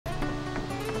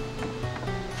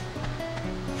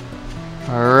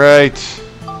Alright.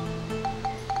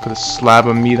 Put a slab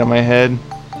of meat on my head.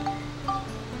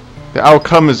 The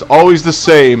outcome is always the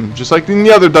same, just like in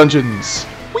the other dungeons.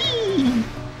 Whee!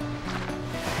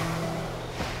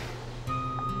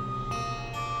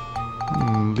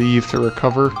 Leave to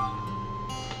recover.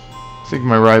 I think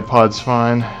my ride pod's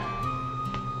fine.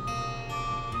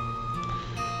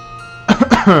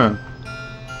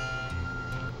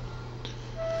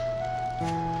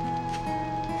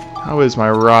 How is my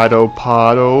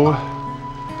Rido-Podo?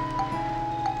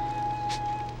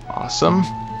 Awesome.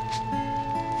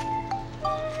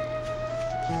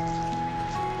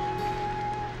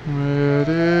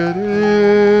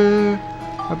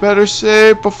 I better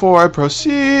save before I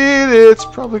proceed. It's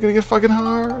probably gonna get fucking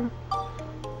hard.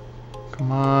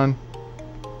 Come on.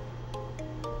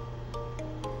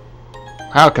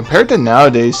 Wow, compared to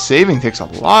nowadays, saving takes a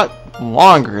lot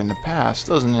longer in the past,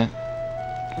 doesn't it?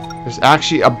 There's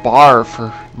actually a bar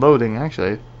for loading,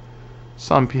 actually.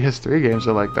 Some PS3 games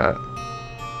are like that.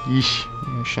 Yeesh,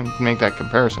 I shouldn't make that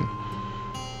comparison.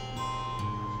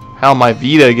 Hell, my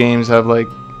Vita games have like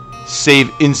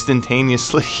save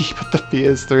instantaneously, but the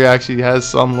PS3 actually has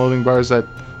some loading bars that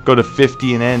go to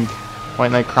 50 and end.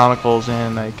 White Knight Chronicles,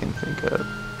 and I can think of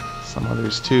some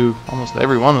others too. Almost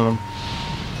every one of them.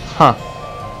 Huh.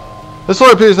 This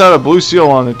one appears to have a blue seal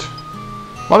on it.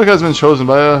 Monica has been chosen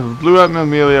by a blue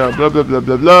Amelia, blah blah blah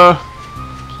blah blah.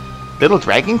 Little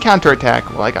dragon counterattack.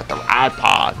 Well, I got the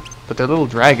iPod. But they're little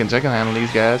dragons, I can handle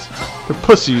these guys. They're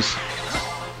pussies.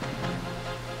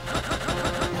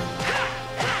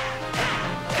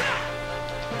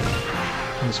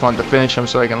 I just wanted to finish them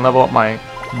so I can level up my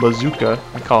bazooka.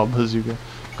 I call it bazooka.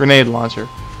 Grenade launcher.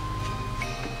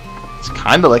 It's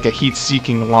kind of like a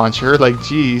heat-seeking launcher, like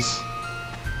jeez.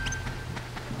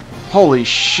 Holy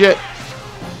shit.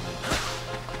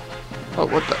 Oh,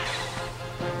 what the?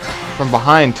 From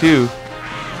behind, too.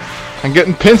 I'm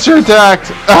getting pincer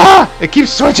attacked! Ah! It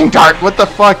keeps switching dart! What the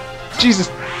fuck? Jesus!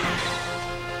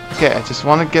 Okay, I just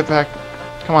want to get back.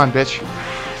 Come on, bitch.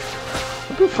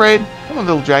 Don't be afraid. Come on,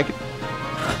 little dragon.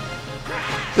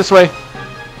 This way.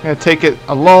 I'm gonna take it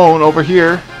alone over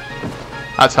here.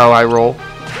 That's how I roll.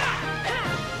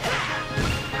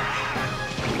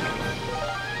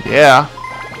 Yeah.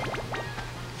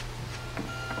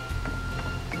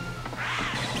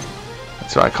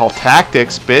 That's what I call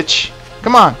tactics, bitch.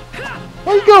 Come on.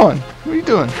 Where are you going? What are you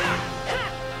doing?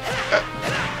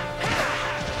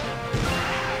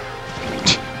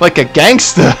 Like a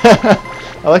gangsta.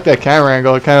 I like that camera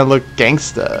angle. It kind of looked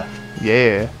gangsta.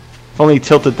 Yeah. If only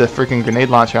tilted the freaking grenade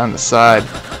launcher on the side.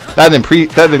 That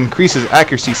increases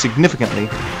accuracy significantly.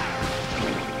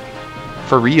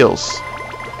 For reals.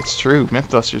 It's true.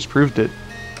 Mythbusters proved it.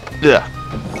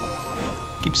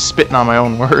 Ugh. Keep spitting on my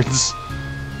own words.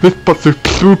 Mythbusters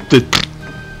proved it.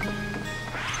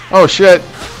 Oh shit.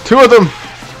 2 of them.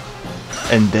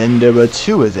 And then there were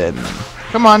 2 of them.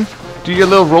 Come on. Do your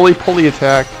little roly-poly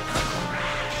attack.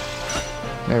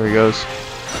 There he goes.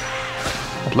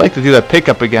 I'd like to do that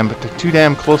pickup again, but they're too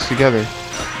damn close together.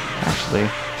 Actually.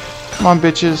 Come on,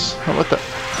 bitches. Oh, what the...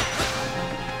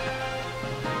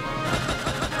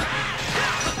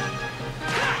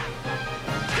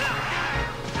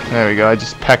 There we go. I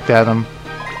just pecked at him.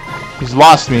 He's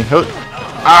lost me. Oh.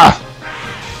 Ah!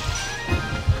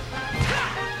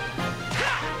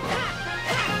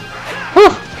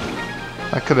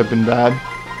 That could have been bad.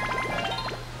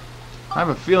 I have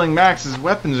a feeling Max's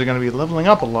weapons are going to be leveling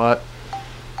up a lot.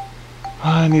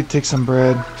 I need to take some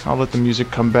bread. I'll let the music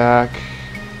come back.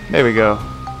 There we go.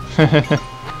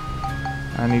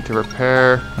 I need to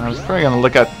repair. I was probably going to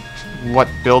look at what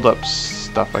build-up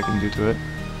stuff I can do to it.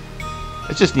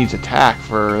 It just needs attack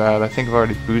for that. I think I've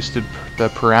already boosted the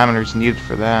parameters needed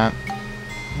for that.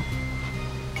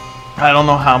 I don't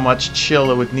know how much chill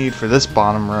it would need for this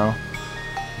bottom row.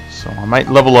 So I might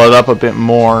level it up a bit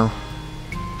more.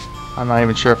 I'm not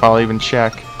even sure if I'll even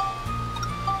check.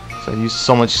 So I used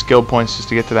so much skill points just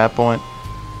to get to that point.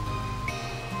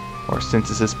 Or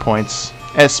synthesis points.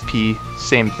 SP,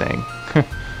 same thing.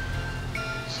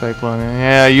 Cyclone,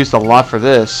 yeah, I used a lot for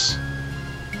this.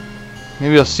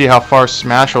 Maybe I'll see how far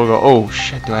Smash will go. Oh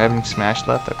shit, do I have any Smash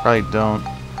left? I probably don't.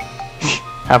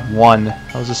 Have 1.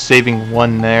 I was just saving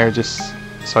 1 there just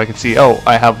so I could see. Oh,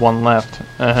 I have 1 left.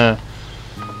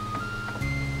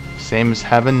 Same as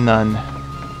having none.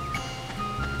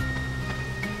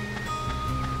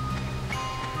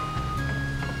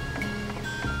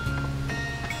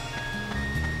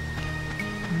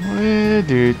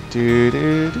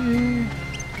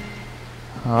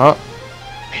 Oh,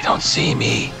 they don't see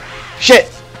me. Shit!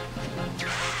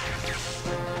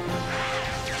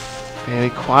 Very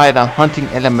quiet. I'm hunting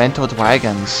elemental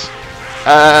dragons.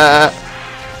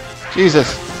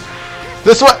 Jesus.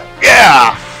 This way!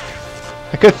 Yeah!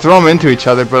 I could throw them into each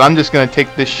other, but I'm just gonna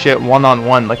take this shit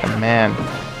one-on-one like a man.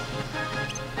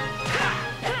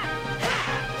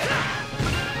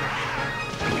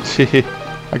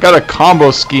 I got a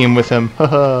combo scheme with him.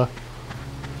 Haha.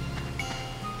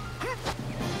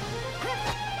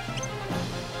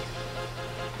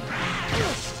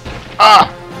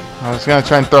 Ah! I was gonna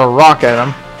try and throw a rock at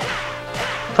him.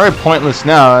 Probably pointless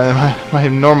now. My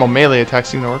normal melee attacks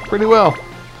seem to work pretty well.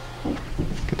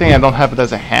 Good thing I don't have it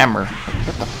as a hammer.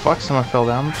 What the fuck? Someone fell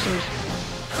down upstairs.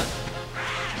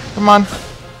 Come on.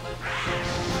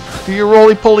 Do your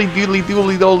roly-poly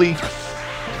doodly-dooley-dolly.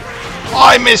 Oh,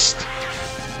 I missed!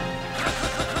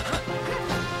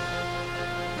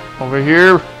 Over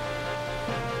here.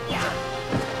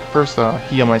 First, I'll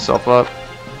heal myself up.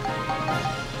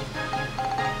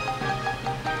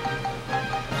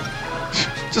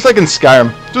 Just like in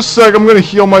Skyrim. Just a sec, I'm gonna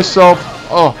heal myself.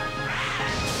 Oh.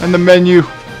 And the menu.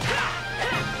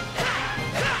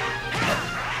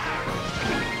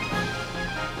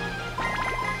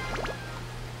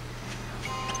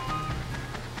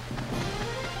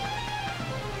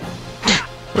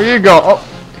 Where you go? Oh,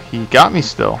 he got me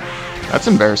still. That's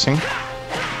embarrassing.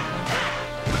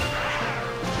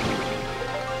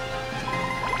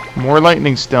 More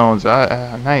lightning stones.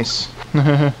 Nice.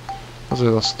 Those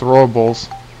are those throwables.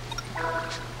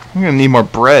 I'm gonna need more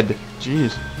bread.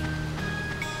 Jeez.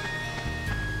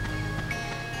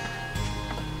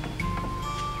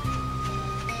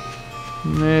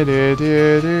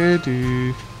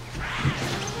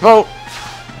 Vote!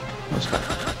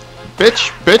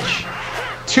 Bitch! Bitch!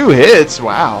 2 hits?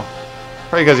 Wow.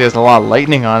 Probably because he has a lot of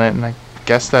lightning on it, and I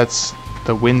guess that's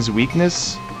the wind's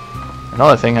weakness.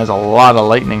 Another thing has a lot of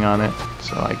lightning on it,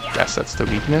 so I guess that's the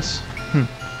weakness.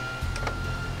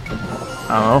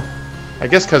 I don't know. I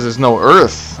guess because there's no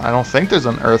earth. I don't think there's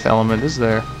an earth element, is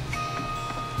there?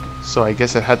 So I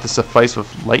guess it had to suffice with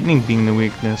lightning being the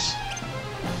weakness.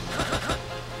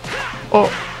 Oh!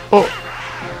 Oh!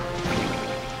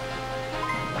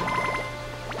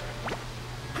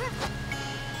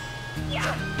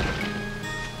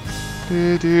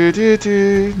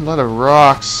 A lot of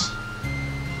rocks.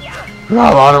 A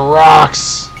lot of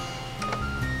rocks!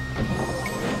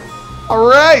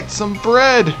 Alright, some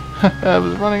bread! I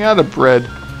was running out of bread.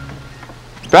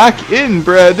 Back in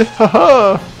bread!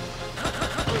 Haha!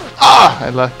 Ah! I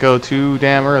let go too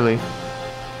damn early.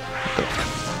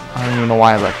 I don't even know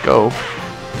why I let go.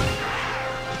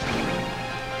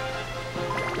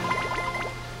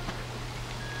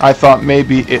 I thought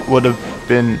maybe it would have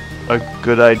been a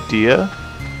good idea.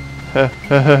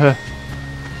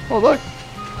 Oh look!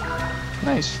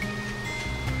 Nice.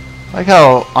 I like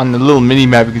how on the little mini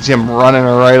map you can see him running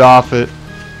right off it.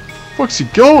 Where's he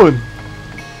going?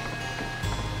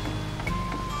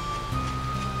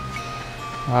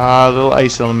 Ah, little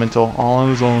ice elemental, all on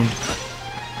his own.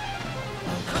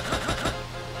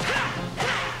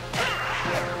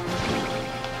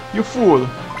 You fool!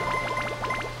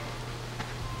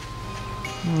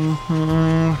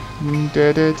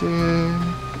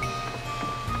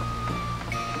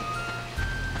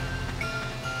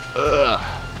 Ugh.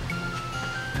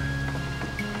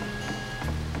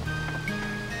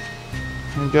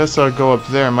 I guess I'll go up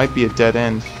there. It might be a dead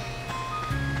end.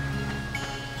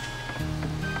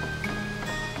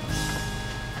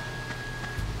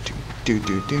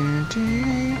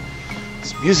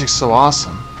 This music's so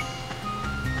awesome.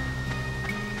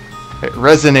 It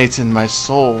resonates in my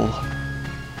soul.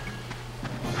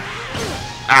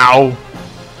 Ow!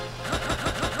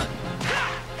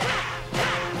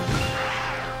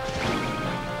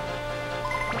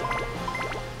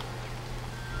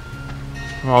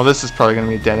 Well, this is probably going to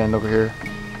be a dead end over here.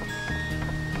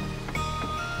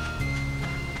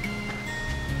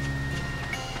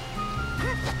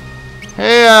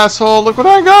 Hey, asshole, look what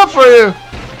I got for you!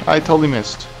 I totally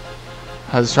missed.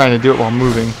 I was trying to do it while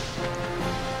moving.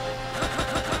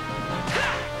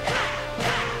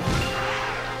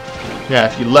 Yeah,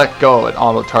 if you let go, it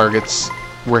auto-targets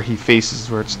where he faces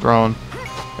where it's thrown.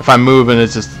 If I'm moving,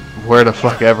 it's just where the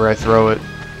fuck ever I throw it.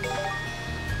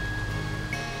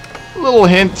 Little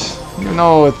hint, you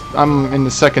know, I'm in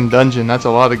the second dungeon. That's a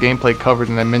lot of gameplay covered,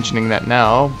 and I'm mentioning that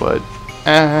now, but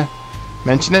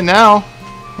mention it now.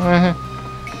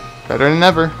 Better than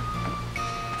never.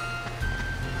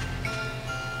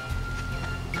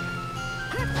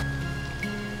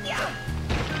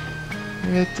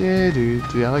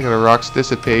 I like how the rocks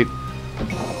dissipate.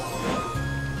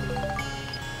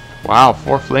 Wow,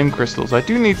 4 flame crystals. I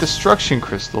do need destruction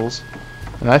crystals.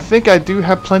 And I think I do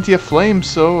have plenty of flames,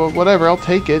 so whatever, I'll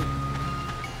take it.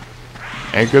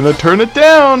 Ain't gonna turn it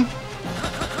down.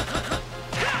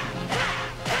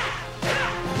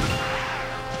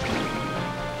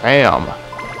 Bam.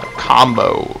 The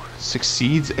combo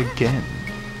succeeds again.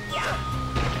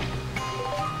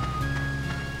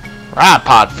 Ah,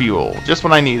 pot fuel. Just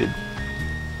what I needed.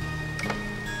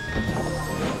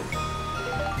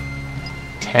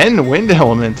 10 wind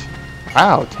element.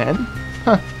 Wow, 10?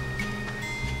 Huh.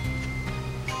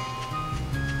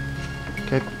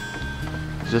 Okay.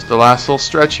 Just the last little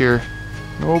stretch here.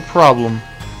 No problem.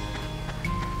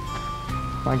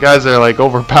 My guys are like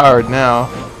overpowered now.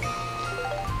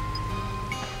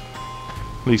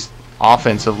 At least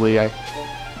offensively. I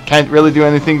can't really do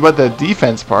anything but the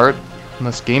defense part.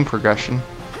 Unless game progression.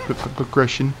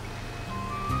 Progression.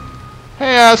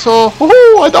 Hey asshole!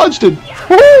 Woohoo! I dodged it!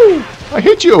 Woohoo! I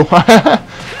hit you!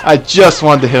 I just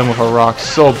wanted to hit him with a rock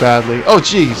so badly. Oh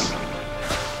jeez.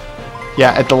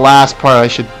 Yeah, at the last part I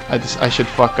should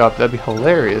fuck up. That'd be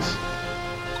hilarious.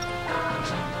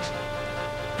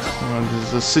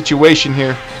 There's a situation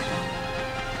here.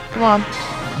 Come on.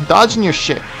 I'm dodging your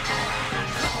shit.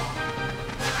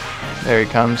 There he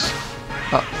comes.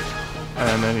 Oh.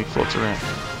 And then he floats around.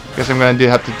 Guess I'm gonna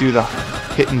have to do the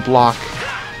hit and block.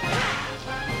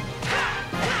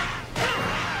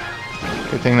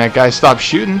 Good thing that guy stopped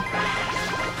shooting.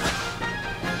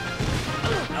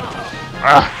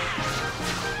 Ah.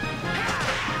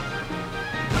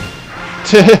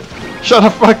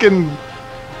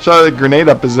 Shot a grenade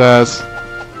up his ass.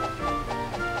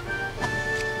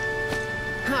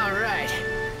 Alright.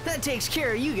 That takes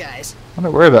care of you guys. I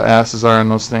wonder where the asses are in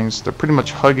those things. They're pretty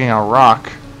much hugging a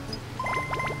rock.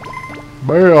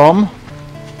 Bam!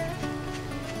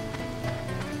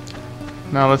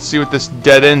 Now let's see what this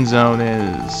dead end zone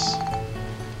is.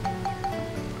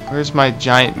 Where's my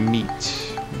giant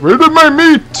meat? Where did my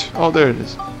meat? Oh, there it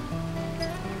is.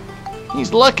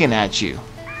 He's looking at you.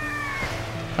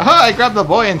 Aha! I grabbed the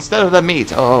boy instead of the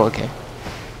meat. Oh, okay.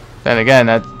 Then again,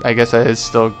 I guess that is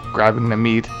still grabbing the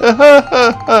meat.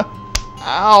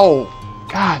 Ow!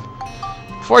 God.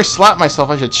 Before I slap myself,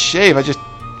 I should shave. I just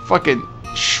fucking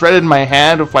shredded my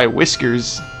hand with my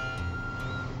whiskers.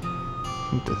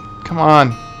 Come on.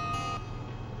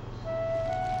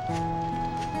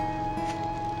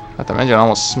 Not to mention, I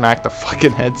almost smacked the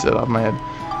fucking headset off my head.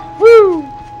 Woo!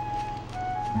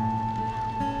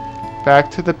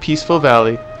 Back to the peaceful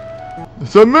valley.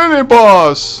 It's a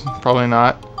mini-boss! Probably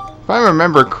not. If I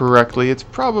remember correctly, it's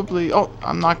probably... Oh,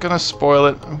 I'm not gonna spoil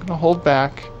it. I'm gonna hold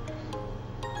back.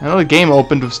 I know the game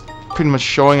opened was pretty much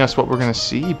showing us what we're gonna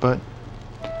see, but...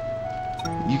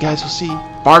 you guys will see.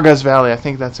 Barga's Valley, I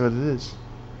think that's what it is.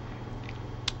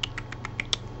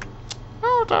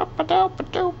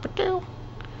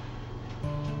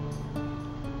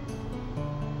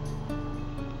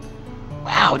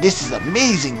 Wow, this is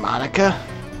amazing, Monica.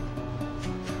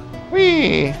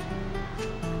 Whee!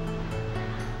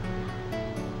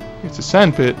 It's a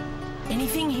sand pit.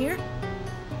 Anything here?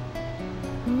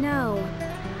 No.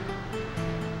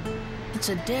 It's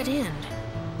a dead end.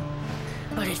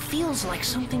 But it feels like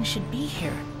something should be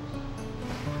here.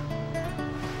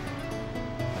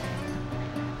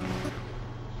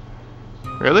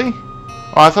 Really?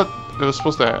 Oh, I thought it was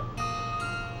supposed to...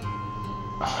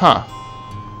 Huh.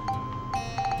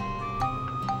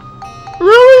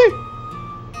 Really?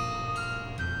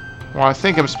 Well, I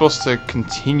think I'm supposed to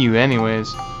continue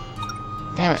anyways.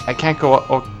 Damn it, I can't go up.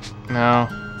 Oh, no.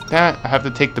 Damn it, I have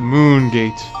to take the moon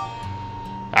gate.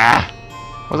 Ah!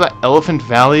 What was that Elephant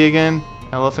Valley again?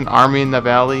 Elephant Army in the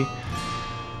valley?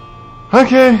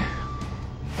 Okay.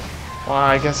 Well,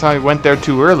 I guess I went there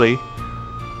too early.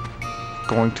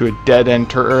 Going to a dead end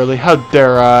too early. How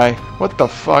dare I? What the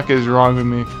fuck is wrong with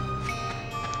me?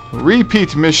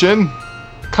 Repeat mission.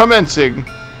 Commencing.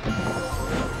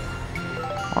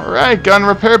 Alright, gun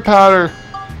repair powder.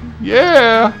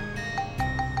 Yeah.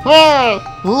 I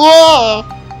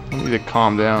need to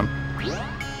calm down.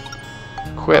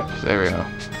 Equip. There we go.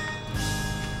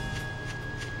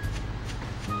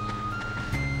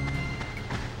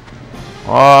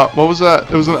 What was that?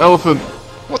 It was an elephant.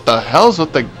 What the hell's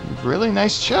with the really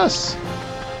nice chest?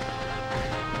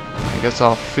 I guess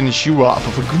I'll finish you off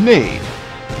with a grenade.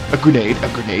 A grenade, a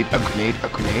grenade, a grenade, a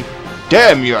grenade.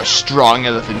 Damn, you're a strong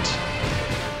elephant.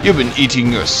 You've been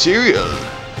eating your cereal.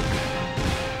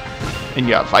 And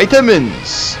your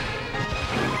vitamins.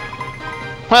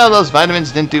 Well, those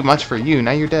vitamins didn't do much for you.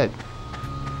 Now you're dead.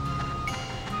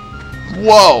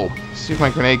 Whoa. See if my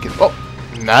grenade can... Oh,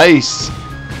 nice.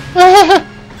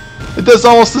 It does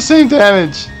almost the same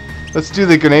damage. Let's do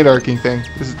the grenade arcing thing.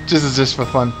 This is just for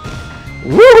fun.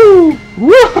 Woo!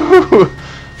 Woo!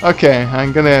 Okay,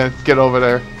 I'm gonna get over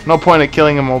there. No point in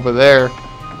killing him over there.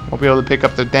 Won't be able to pick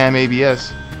up the damn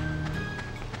ABS.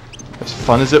 As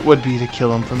fun as it would be to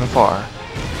kill him from afar.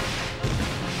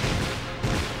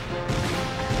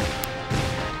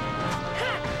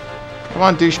 Come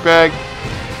on, douchebag.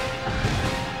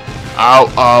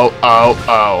 Ow, ow, ow,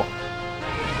 ow.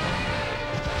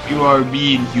 You are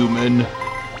mean, human.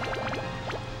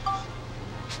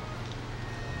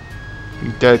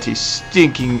 You dirty,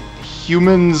 stinking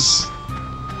humans.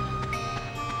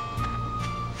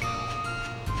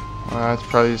 Well, that's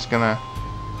probably just gonna...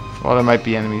 Well, there might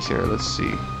be enemies here. Let's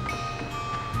see.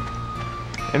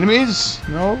 Enemies?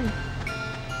 No.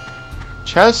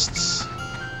 Chests?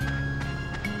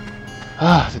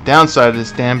 The downside of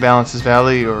this damn Balances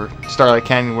Valley or Starlight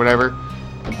Canyon, whatever.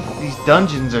 These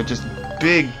dungeons are just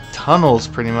big tunnels,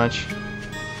 pretty much.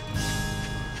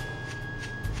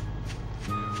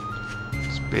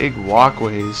 It's big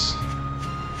walkways.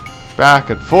 Back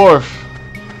and forth.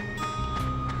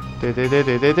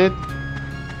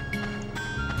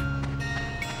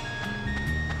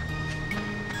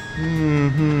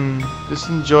 Just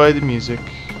enjoy the music.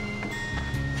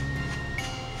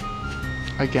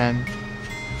 Again.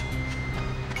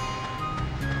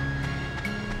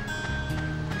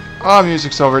 Oh,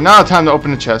 music's over. Now time to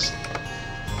open the chest.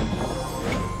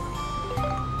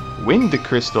 Wind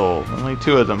crystal. Only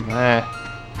 2 of them.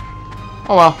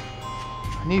 Oh well.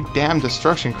 I need damn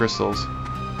destruction crystals.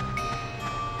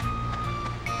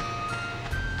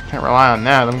 Can't rely on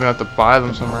that. I'm gonna have to buy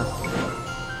them somewhere.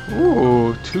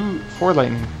 Ooh, 4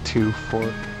 lightning. 2,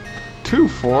 4. 2,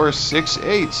 4, 6,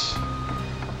 8.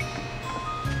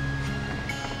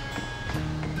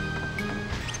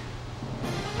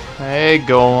 Hey,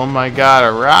 Golem, I got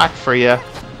a rock for you.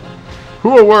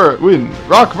 Who will win?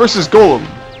 Rock versus Golem.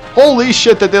 Holy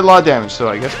shit, that did a lot of damage, so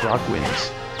I guess Rock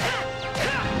wins.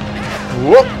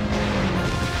 Whoop!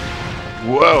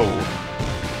 Whoa!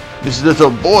 This little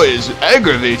boy is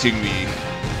aggravating me.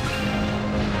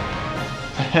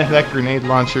 That grenade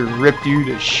launcher ripped you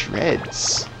to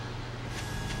shreds.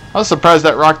 I was surprised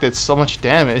that rock did so much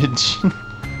damage. To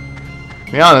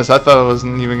be honest, I thought it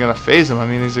wasn't even gonna phase him. I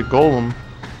mean, he's a golem.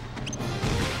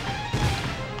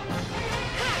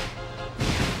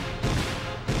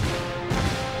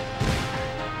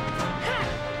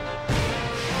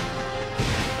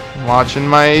 I'm watching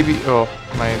my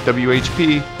my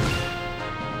WHP.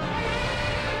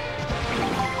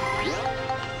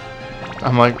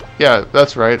 I'm like, yeah,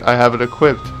 that's right. I have it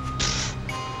equipped.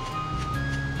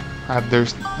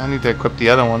 I need to equip the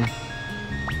other one.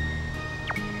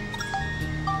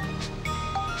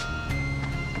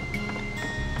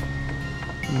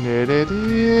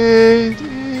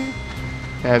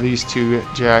 Yeah, these 2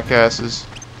 jackasses.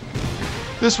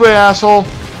 This way, asshole.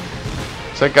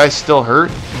 Is that guy still hurt?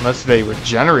 Unless they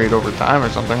regenerate over time or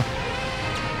something.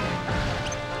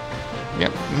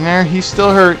 Yep, there, he's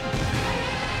still hurt.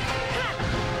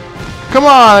 Come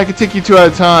on, I can take you 2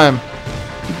 at a time.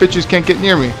 You bitches can't get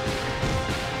near me.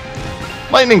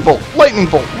 Lightning bolt, lightning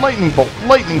bolt, lightning bolt,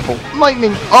 lightning bolt,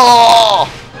 lightning.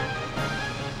 Oh!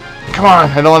 Come on,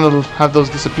 I don't want to have those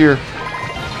disappear.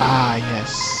 Ah,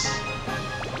 yes.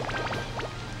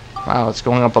 Wow, it's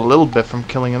going up a little bit from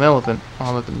killing an elephant.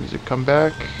 I'll let the music come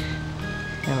back.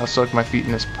 And I'll soak my feet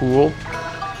in this pool.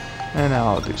 And now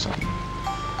I'll do something.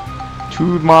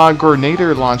 To my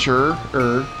grenadier launcher,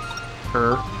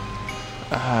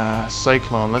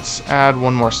 Cyclone. Let's add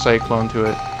 1 more Cyclone to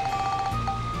it.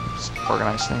 Let's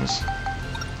organize things.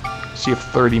 See if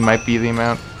 30 might be the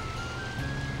amount.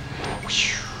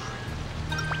 So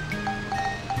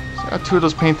I got 2 of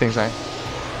those paint things. I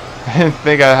didn't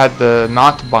think I had to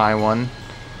not buy one.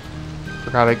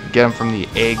 Forgot I could get them from the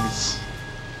eggs.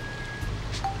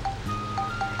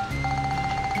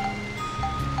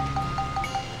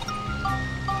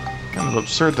 Kind of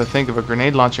absurd to think of a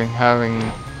grenade launcher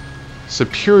having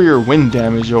superior wind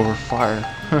damage over fire.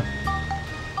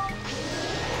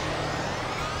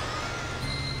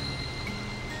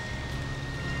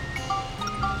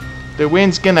 The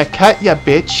wind's gonna cut ya,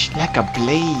 bitch, like a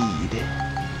blade.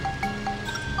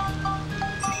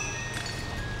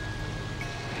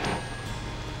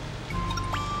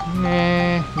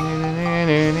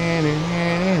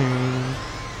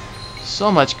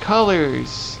 So much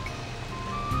colors.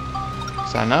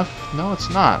 Is that enough? No, it's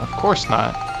not. Of course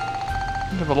not.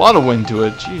 You have a lot of wind to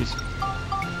it. Jeez.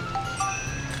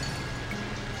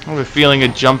 I have a feeling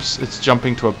it's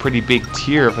jumping to a pretty big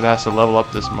tier if it has to level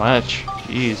up this much.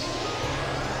 Jeez.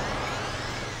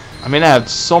 I mean, I had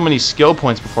so many skill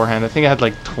points beforehand. I think I had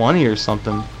like 20 or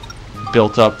something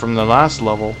built up from the last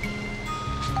level.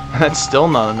 And that's still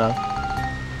not enough.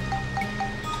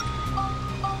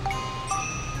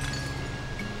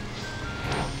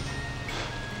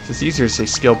 It's just easier to say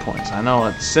skill points. I know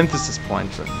it's synthesis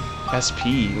points, but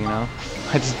SP, you know?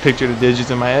 I just picture the digits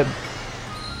in my head.